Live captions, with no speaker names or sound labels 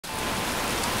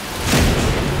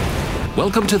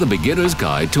Welcome to the beginner's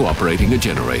guide to operating a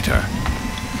generator.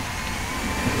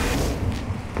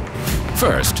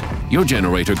 First, your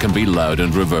generator can be loud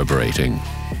and reverberating.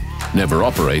 Never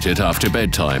operate it after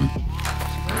bedtime.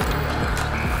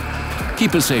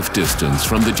 Keep a safe distance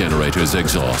from the generator's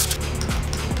exhaust.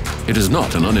 It is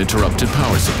not an uninterrupted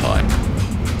power supply.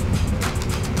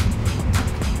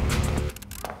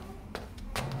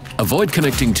 Avoid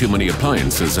connecting too many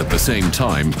appliances at the same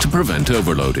time to prevent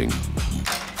overloading.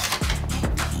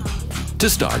 To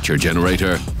start your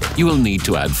generator, you will need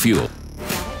to add fuel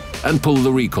and pull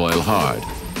the recoil hard.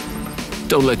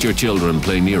 Don't let your children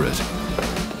play near it.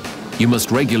 You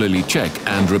must regularly check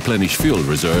and replenish fuel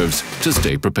reserves to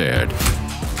stay prepared.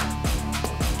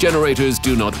 Generators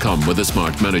do not come with a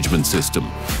smart management system.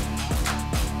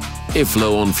 If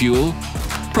low on fuel,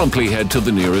 promptly head to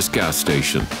the nearest gas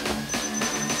station.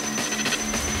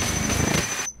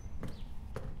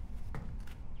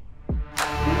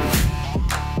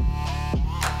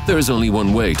 There is only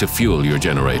one way to fuel your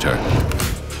generator.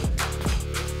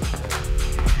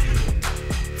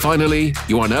 Finally,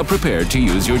 you are now prepared to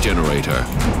use your generator.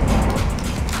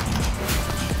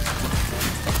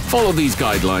 Follow these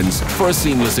guidelines for a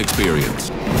seamless experience.